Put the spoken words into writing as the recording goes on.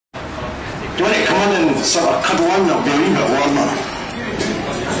you want to come in and sort of cuddle in, it'll be a wee bit warmer.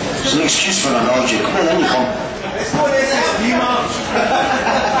 It's an excuse for an orgy. Come on in, you come. It's not SSP, March.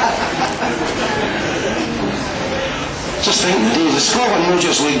 Just think the days of Scotland, you'll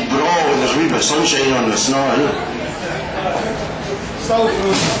just like brawl when there's a wee bit of sunshine on the snow, isn't it? Still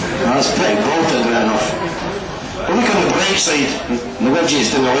frozen. That's pretty bolted there enough. But look on the bright side, the widgies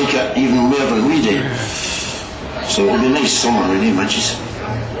didn't like it even more than we did. So it'll be a nice summer with the midges.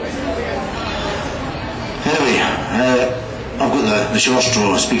 Anyway, I've got the short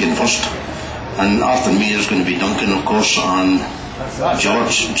straw speaking first. And after me there's going to be Duncan, of course, and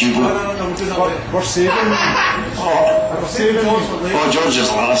George, Jibo. We're saving. We're saving. Oh, George is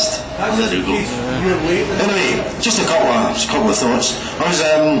last. There you go. Anyway, just a couple of thoughts. I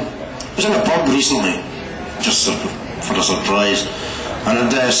was in a pub recently, just for a surprise, and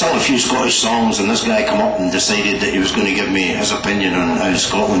I'd sung a few Scottish songs, and this guy came up and decided that he was going to give me his opinion on how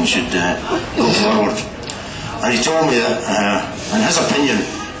Scotland should go forward. And he told me that, in his opinion,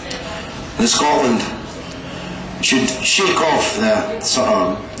 that Scotland should shake off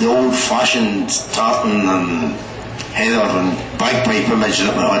the old-fashioned tartan and heather and bagpipe image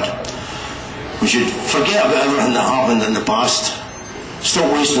that we had. We should forget about everything that happened in the past,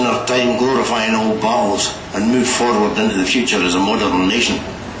 stop wasting our time glorifying old battles, and move forward into the future as a modern nation.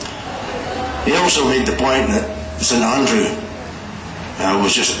 He also made the point that St Andrew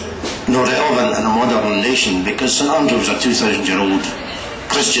was just not relevant in a modern nation because St Andrew was a 2,000-year-old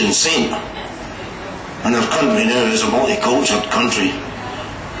Christian saint. And our country now is a multicultural country,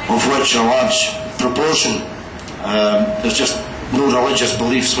 of which a large proportion there's just no religious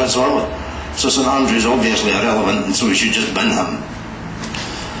beliefs whatsoever. So St Andrew is obviously irrelevant, and so we should just bin him.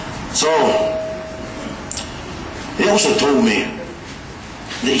 So he also told me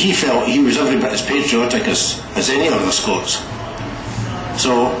that he felt he was every bit as patriotic as any of the Scots.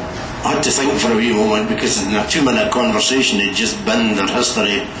 So I had to think for a wee moment, because in a 2-minute conversation he'd just binned their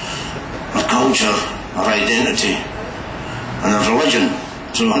history, their culture, our identity and our religion.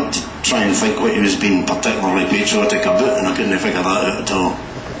 So I had to try and think what he was being particularly patriotic about, and I couldn't figure that out at all.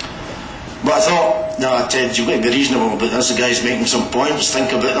 But I thought, nah, Ted, you've got to be reasonable about this. The guy's making some points,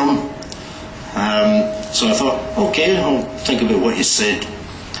 think about them. So I thought, okay, I'll think about what he said.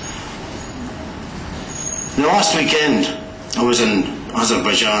 The last weekend I was in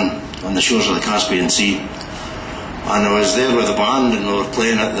Azerbaijan on the shores of the Caspian Sea, and I was there with a band, and we were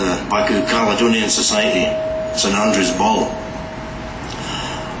playing at the Baku Caledonian Society St Andrew's Ball.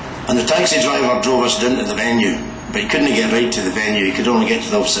 And the taxi driver drove us down to the venue, but he couldn't get right to the venue. He could only get to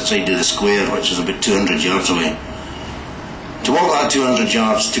the opposite side of the square, which is about 200 yards away. To walk that 200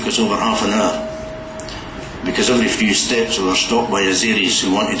 yards took us over half an hour, because every few steps we were stopped by Azeris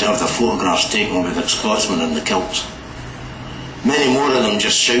who wanted to have their photographs taken with the Scotsmen in the kilts. Many more of them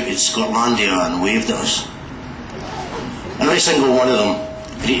just shouted Scotlandia and waved at us. Every single one of them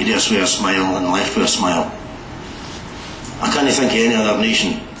greeted us with a smile and left with a smile. I can't think of any other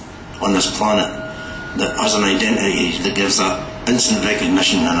nation on this planet that has an identity that gives that instant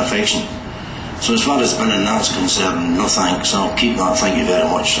recognition and affection. So as far as binning that's concerned, no thanks. I'll keep that, thank you very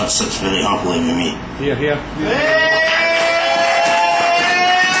much. That sits very happily with me. Here, here.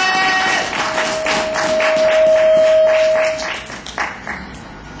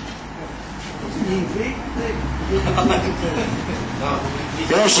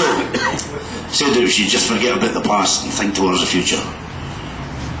 He also said that we should just forget about the past and think towards the future.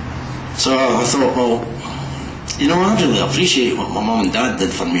 So I thought, well, you know, I really appreciate what my mum and dad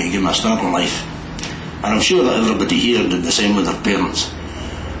did for me to give me a start in life. And I'm sure that everybody here did the same with their parents.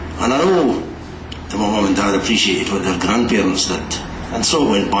 And I know that my mum and dad appreciated what their grandparents did. And so it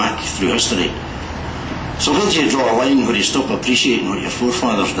went back through history. So where do you draw a line where you stop appreciating what your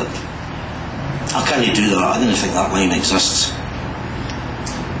forefathers did? How can you do that? I don't think that line exists.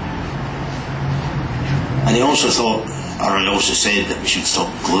 And he also thought, or he also said, that we should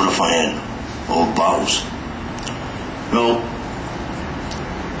stop glorifying old battles. Well,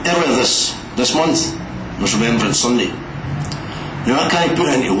 earlier this month was Remembrance Sunday. Now I can't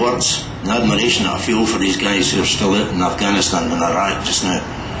put into words the admiration that I feel for these guys who are still out in Afghanistan and Iraq just now,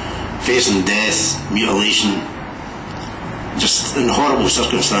 facing death, mutilation, just in horrible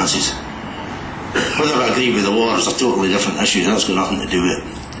circumstances. Whether I agree with the war is a totally different issue, that's got nothing to do with it.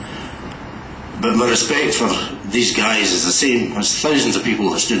 But my respect for these guys is the same as thousands of people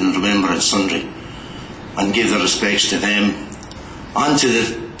that stood in Remembrance Sunday and gave their respects to them and to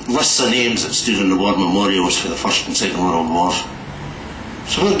the lists of names that stood in the war memorials for the First and Second World Wars.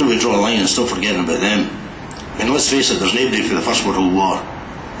 So where do we draw a line and stop forgetting about them? I mean, let's face it, there's nobody for the First World War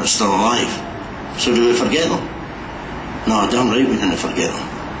that's still alive. So do we forget them? No, damn right we didn't forget them.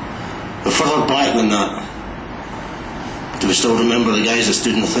 But further back than that, do we still remember the guys that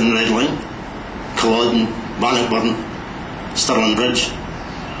stood in the thin red line? Culloden, Bannockburn, Stirling Bridge.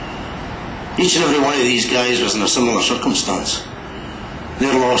 Each and every one of these guys was in a similar circumstance.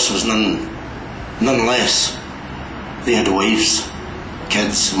 Their loss was none less. They had wives,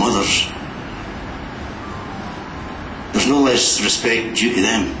 kids, mothers. There's no less respect due to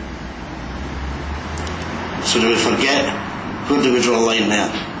them. So do we forget? Where do we draw a line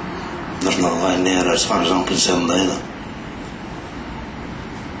there? There's no line there as far as I'm concerned either.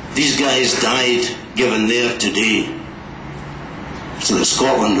 These guys died given their today so that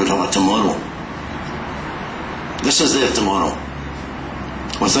Scotland would have a tomorrow. This is their tomorrow.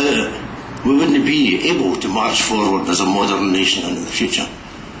 Without it, we wouldn't be able to march forward as a modern nation into the future.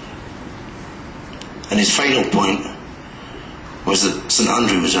 And his final point was that St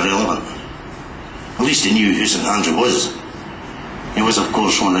Andrew was irrelevant. At least he knew who St Andrew was. He was, of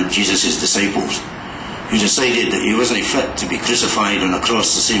course, one of Jesus' disciples, who decided that he wasn't fit to be crucified on a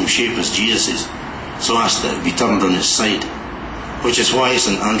cross the same shape as Jesus', so asked that it be turned on its side, which is why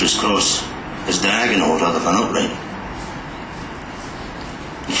St Andrew's cross is diagonal rather than upright.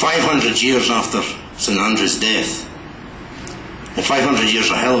 500 years after St Andrew's death, and 500 years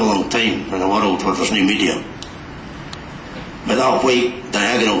is a hell of a long time in a world where there's no media, but that white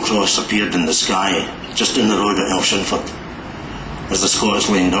diagonal cross appeared in the sky just down the road at Elshinford as the Scots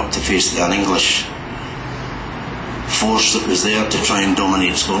lined up to face an English force that was there to try and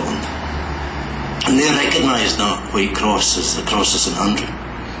dominate Scotland. And they recognised that white cross as the cross of St Andrew.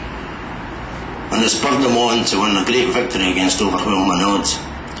 And it spurred them on to win a great victory against overwhelming odds.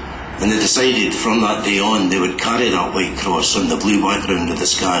 And they decided from that day on they would carry that white cross on the blue background of the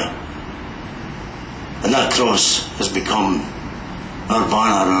sky. And that cross has become our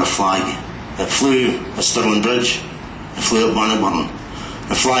banner, our flag. It flew at Stirling Bridge, it flew at Bannockburn,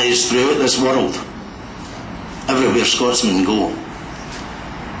 it flies throughout this world, everywhere Scotsmen go.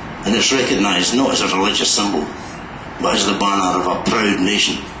 And it's recognised not as a religious symbol, but as the banner of a proud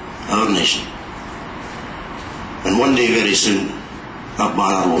nation, our nation. And one day very soon, that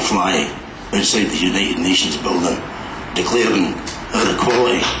banner will fly outside the United Nations building, declaring our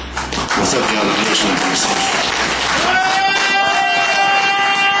equality with every other nation in the century.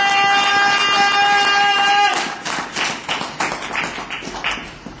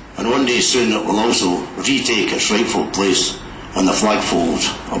 And one day soon it will also retake its rightful place on the flagpoles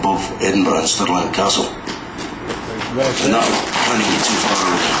above Edinburgh and Stirling Castle. And that can't be too far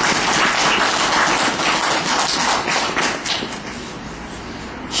away.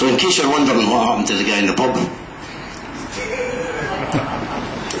 So in case you're wondering what happened to the guy in the pub,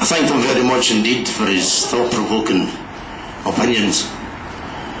 I thank him very much indeed for his thought-provoking opinions.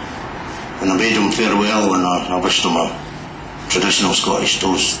 And I bade him farewell and I wished him a traditional Scottish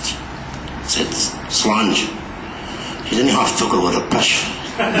toast. I said, "Slange, you didn't have to took a lot of pish."